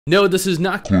No, this is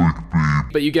not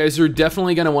clickbait, but you guys are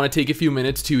definitely going to want to take a few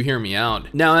minutes to hear me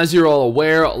out. Now, as you're all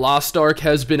aware, Lost Ark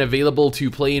has been available to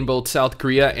play in both South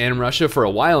Korea and Russia for a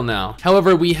while now.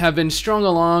 However, we have been strung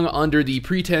along under the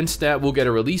pretense that we'll get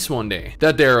a release one day,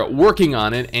 that they're working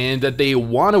on it, and that they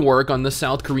want to work on the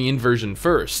South Korean version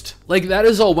first. Like, that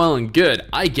is all well and good,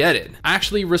 I get it. I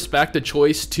actually respect the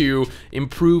choice to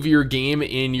improve your game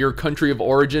in your country of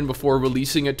origin before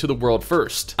releasing it to the world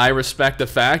first. I respect the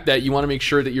fact that you want to make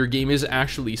sure that your game is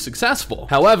actually successful.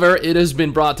 However, it has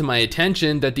been brought to my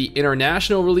attention that the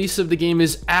international release of the game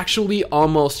is actually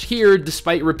almost here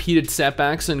despite repeated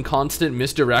setbacks and constant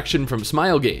misdirection from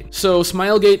Smilegate. So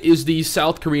Smilegate is the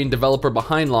South Korean developer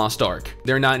behind Lost Ark.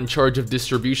 They're not in charge of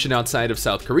distribution outside of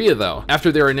South Korea though. After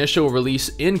their initial release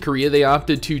in Korea, they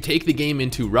opted to take the game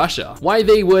into Russia. Why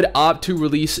they would opt to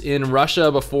release in Russia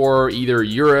before either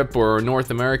Europe or North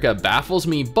America baffles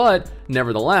me, but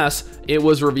nevertheless, it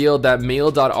was revealed that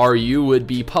Mail.ru would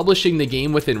be publishing the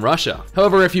game within Russia.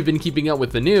 However, if you've been keeping up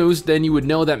with the news, then you would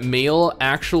know that Mail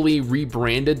actually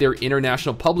rebranded their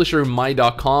international publisher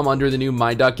My.com under the new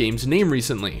My.Games name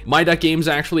recently. My.Games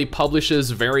actually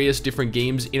publishes various different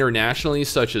games internationally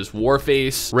such as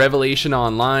Warface, Revelation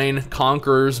Online,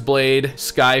 Conqueror's Blade,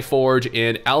 Skyforge,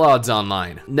 and Allods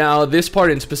Online. Now, this part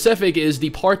in specific is the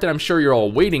part that I'm sure you're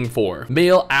all waiting for.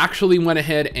 Mail actually went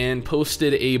ahead and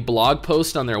posted a blog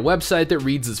post on their website that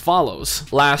reads as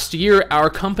follows. Last year, our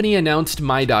company announced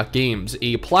My.Games,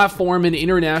 a platform and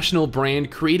international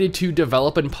brand created to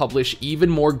develop and publish even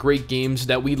more great games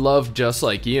that we love just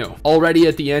like you. Already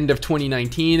at the end of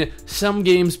 2019, some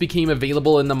games became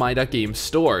available in the My.Games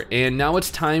store, and now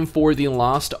it's time for the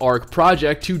Lost Ark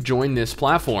project to join this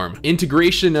platform.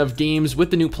 Integration of games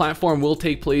with the new platform will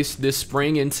take place this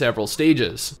spring in several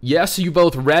stages. Yes, you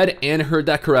both read and heard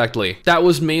that correctly. That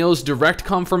was Mail's direct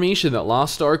confirmation that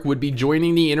Lost Ark would be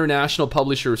joining the international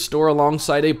publisher store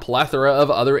alongside a plethora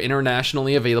of other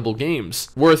internationally available games.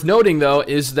 Worth noting though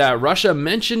is that Russia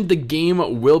mentioned the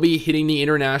game will be hitting the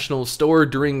international store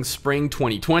during spring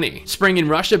 2020. Spring in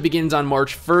Russia begins on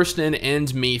March 1st and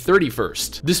ends May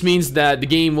 31st. This means that the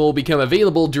game will become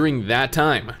available during that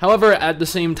time. However, at the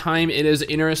same time, it is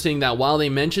interesting that while they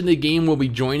mention the game will be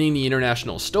joining the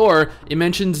international store, it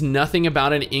mentions nothing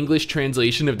about an English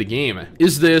translation of the game.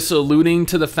 Is this alluding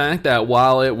to the fact that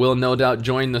while it will no doubt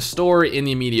join the store in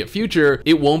the immediate future,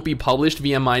 it won't be published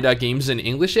via My.Games in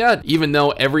English yet, even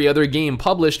though every other game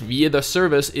published via the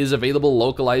service is available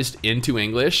localized into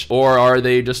English? Or are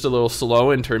they just a little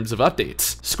slow in terms of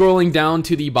updates? Scrolling down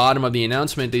to the bottom of the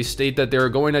announcement, they state that they're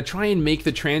going to try and make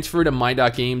the transfer to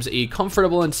My.Games a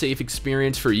comfortable and safe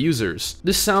experience for users.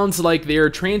 This sounds like they're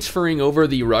transferring over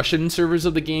the Russian servers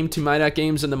of the game to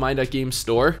My.Games and the My.Games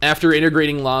store. After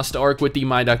integrating Lost Ark with the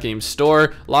My.Games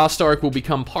store, Lost Ark will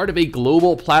become part of a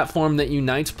global platform that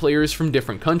unites players from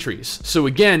different countries. So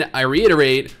again, I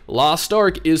reiterate, Lost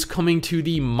Ark is coming to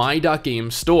the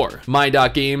My.Games store.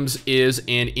 My.Games is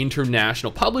an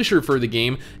international publisher for the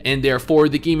game, and therefore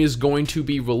the game is going to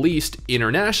be released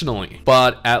internationally.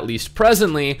 But at least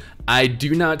presently, I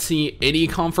do not see any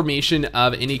confirmation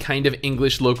of any kind of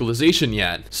English localization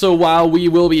yet. So while we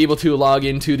will be able to log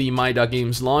into the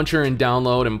My.Games launcher and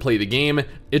download and play the game,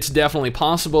 it's definitely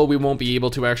possible we won't be able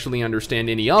to actually understand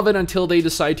any of it until they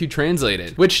decide to translate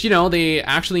it. Which, you know, they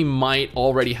actually might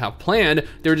already have planned,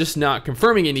 they're just not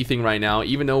confirming anything right now,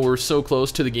 even though we're so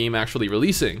close to the game actually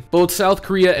releasing. Both South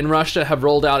Korea and Russia have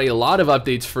rolled out a lot of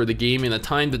updates for the game in the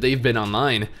time that they've been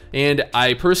online, and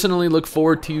I personally look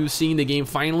forward to seeing the game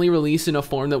finally released in a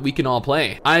form that we can all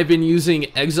play. I've been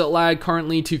using exit lag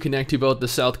currently to connect to both the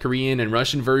South Korean and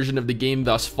Russian version of the game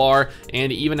thus far,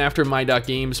 and even after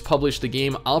My.Games published the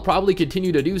game, I'll probably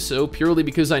continue to do so purely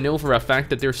because I know for a fact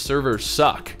that their servers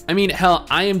suck. I mean, hell,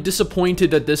 I am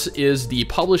disappointed that this is the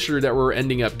publisher that we're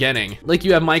ending up getting. Like,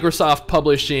 you have Microsoft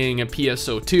publishing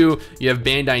PSO2, you have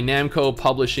Bandai Namco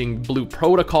publishing Blue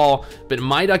Protocol, but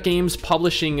My.Games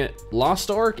publishing Lost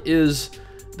Ark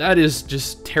that is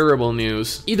just terrible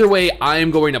news. Either way, I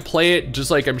am going to play it, just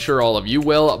like I'm sure all of you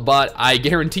will, but I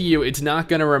guarantee you it's not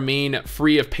going to remain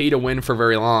free of pay to win for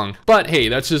very long. But hey,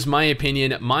 that's just my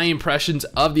opinion, my impressions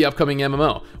of the upcoming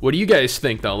MMO. What do you guys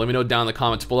think though? Let me know down in the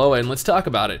comments below and let's talk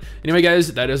about it. Anyway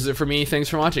guys, that is it for me. Thanks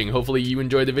for watching. Hopefully you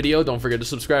enjoyed the video. Don't forget to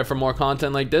subscribe for more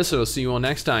content like this, and I'll see you all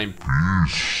next time.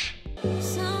 Peace.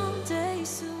 Someday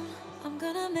soon, I'm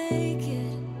gonna make it.